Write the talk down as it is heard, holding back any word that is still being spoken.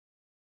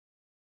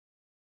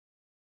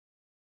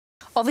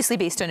obviously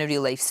based on a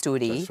real-life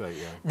story. That's right,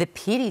 yeah. The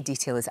period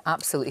detail is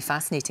absolutely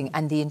fascinating,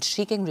 and the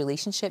intriguing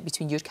relationship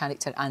between your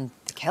character and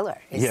the killer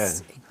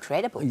is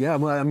incredible. Yeah,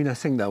 well, I mean, I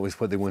think that was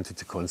what they wanted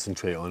to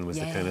concentrate on, was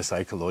the kind of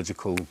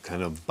psychological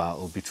kind of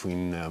battle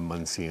between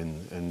Muncie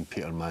and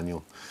Peter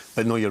Manuel.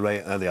 But no, you're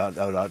right,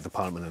 our art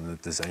department and the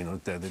designer,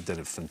 they did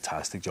a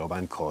fantastic job,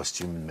 and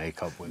costume and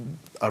makeup.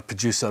 Our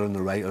producer and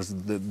the writers,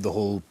 the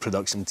whole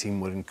production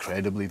team were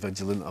incredibly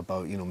vigilant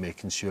about, you know,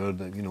 making sure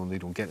that, you know, they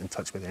don't get in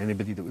touch with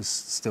anybody that was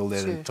still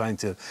there, and trying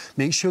to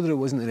make sure that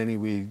it wasn't in any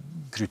way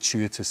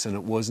gratuitous, and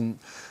it wasn't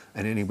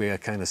in any way a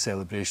kind of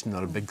celebration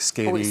or a big,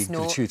 scary,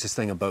 gratuitous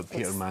thing about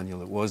Peter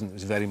Manuel. It wasn't. It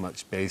was very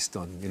much based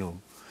on, you know,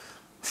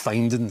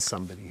 finding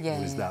somebody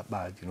who was that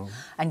bad, you know.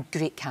 And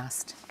great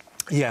cast.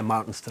 Yeah,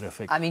 Martin's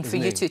terrific. I mean, for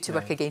you two to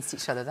work against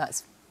each other,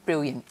 that's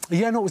brilliant.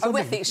 Yeah, no, it was... Or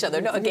with each other,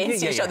 not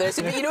against each other,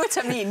 so, you know what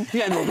I mean?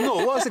 Yeah, no,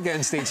 it was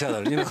against each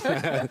other, you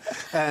know.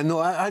 No,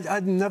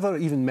 I'd never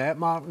even met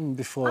Martin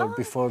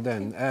before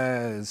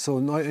then. So,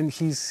 no, and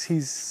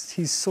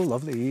he's so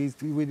lovely.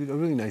 We did a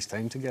really nice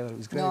time together. It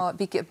was great. No,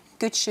 it'd be a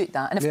good shoot,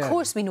 that. And, of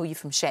course, we know you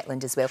from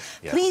Shetland as well.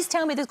 Yeah. Please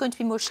tell me there's going to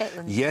be more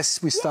Shetland.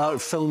 Yes, we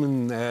start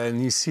filming a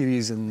new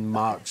series in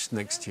March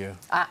next year.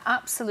 I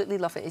absolutely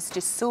love it. It's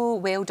just so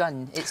well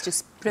done. It's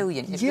just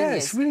brilliant. It really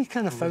is. It's really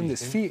kind of found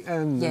its feet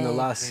in the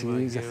last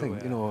series, I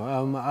think. You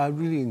know, I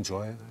really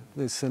enjoy it.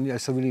 It's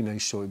a really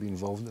nice show to be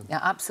involved in. Yeah,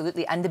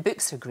 absolutely. And the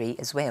books are great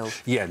as well.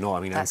 Yeah, no, I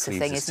mean, that's the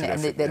thing, isn't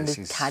it? And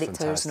the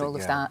characters and all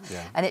of that.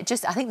 Yeah. And it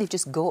just, I think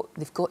they've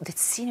got the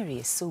scenery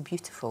is so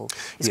beautiful.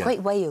 It's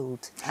quite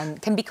wild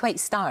and can be quite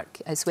stark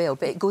as well,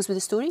 but it goes with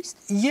the stories.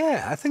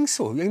 Yeah, I think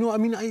so. You know, I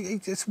mean,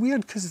 it's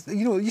weird because,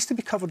 you know, it used to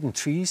be covered in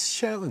trees,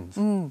 Shetland.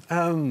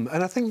 And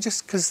I think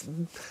just because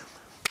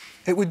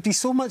it would be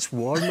so much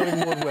warmer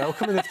and more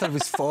welcoming if there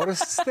was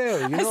forests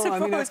there, you know. I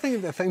mean, I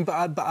think the thing,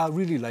 but I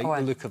really like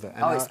the look of it.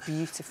 And it's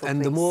beautiful.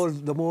 And the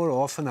more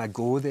often I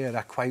go there,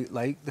 I quite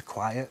like the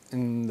quiet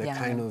and the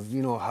kind of,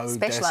 you know, how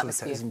desolate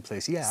it is in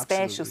place. Yeah,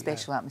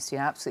 special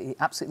atmosphere.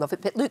 Absolutely love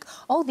it. But look,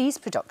 all these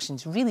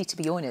productions, really, to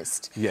be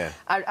honest,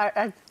 are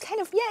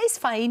kind of it's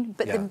fine.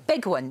 But the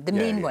big one, the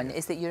main one,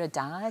 is that you're a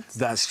dad.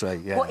 That's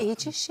right. Yeah. What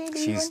age is she?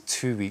 She's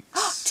 2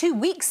 weeks. 2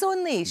 weeks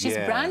only. She's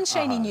brand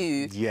shiny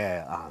new.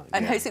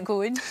 And how's it going?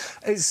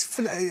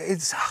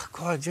 It's oh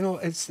God, you know,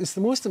 it's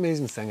the most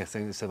amazing thing I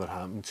think that's ever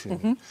happened to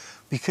me,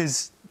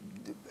 because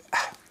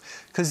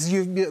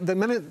the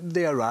minute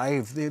they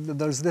arrive,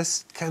 there's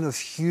this kind of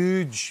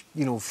huge,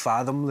 you know,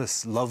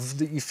 fathomless love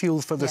that you feel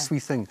for this wee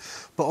thing,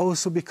 but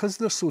also because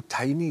they're so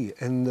tiny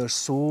and they're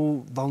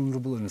so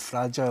vulnerable and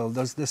fragile,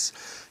 there's this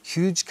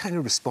huge kind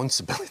of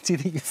responsibility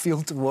that you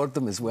feel toward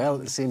them as well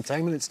at the same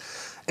time, and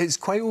it's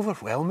quite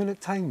overwhelming at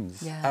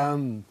times.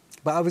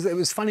 But it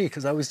was funny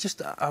because I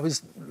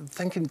was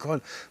thinking,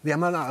 God, the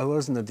amount of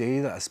hours in a day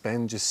that I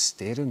spend just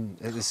staring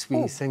at this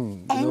wee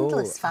thing.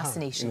 Endless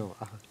fascination.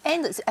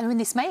 Endless. And when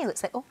they smile,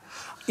 it's like,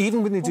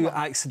 Even when they do it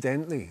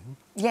accidentally.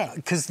 Yeah.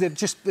 Because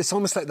it's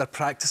almost like they're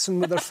practising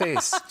with their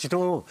face, do you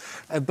know?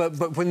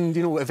 But when,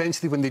 you know,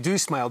 eventually when they do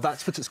smile,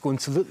 that's what it's going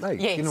to look like,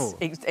 yes, you know?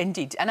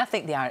 Indeed. And I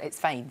think they are. It's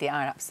fine. They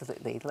are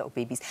absolutely little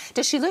babies.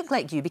 Does she look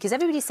like you? Because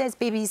everybody says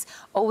babies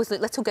always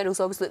look, little girls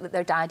always look like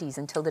their daddies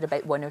until they're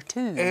about 1 or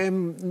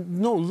 2.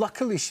 No,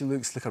 luckily she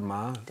looks like her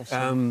ma. Does she?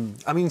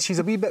 I mean, she's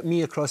a wee bit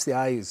me across the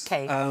eyes.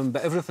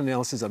 But everything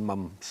else is her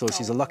mum, so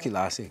she's a lucky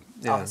lassie.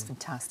 Yeah. Oh, that's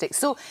fantastic.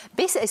 So,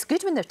 basically, it's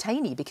good when they're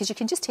tiny because you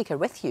can just take her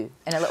with you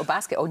in a little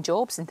basket on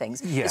jobs and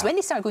things. Yeah. It's when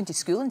they start going to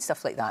school and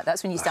stuff like that,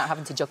 that's when you start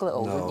having to juggle it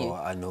all, wouldn't you?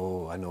 I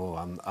know.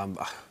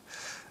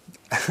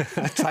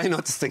 I try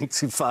not to think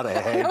too far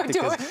ahead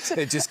because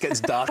it just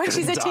gets darker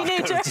and darker.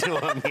 Teenager. Do you know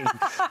what I mean?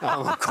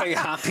 I'm quite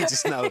happy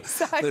just now.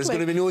 Exactly. There's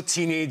going to be no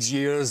teenage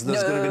years.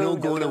 There's going to be no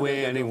going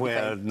away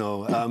anywhere.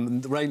 No.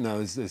 Right now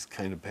is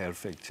kind of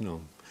perfect, you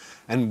know.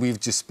 And we've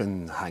just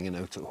been hanging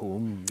out at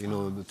home, you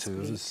know, the two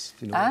of us.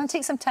 You know. And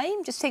take some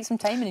time, just take some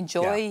time and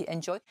enjoy.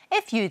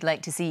 If you'd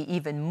like to see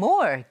even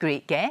more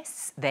great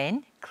guests,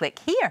 then click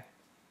here.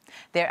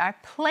 There are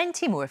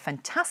plenty more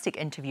fantastic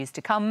interviews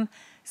to come,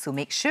 so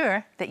make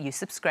sure that you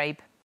subscribe.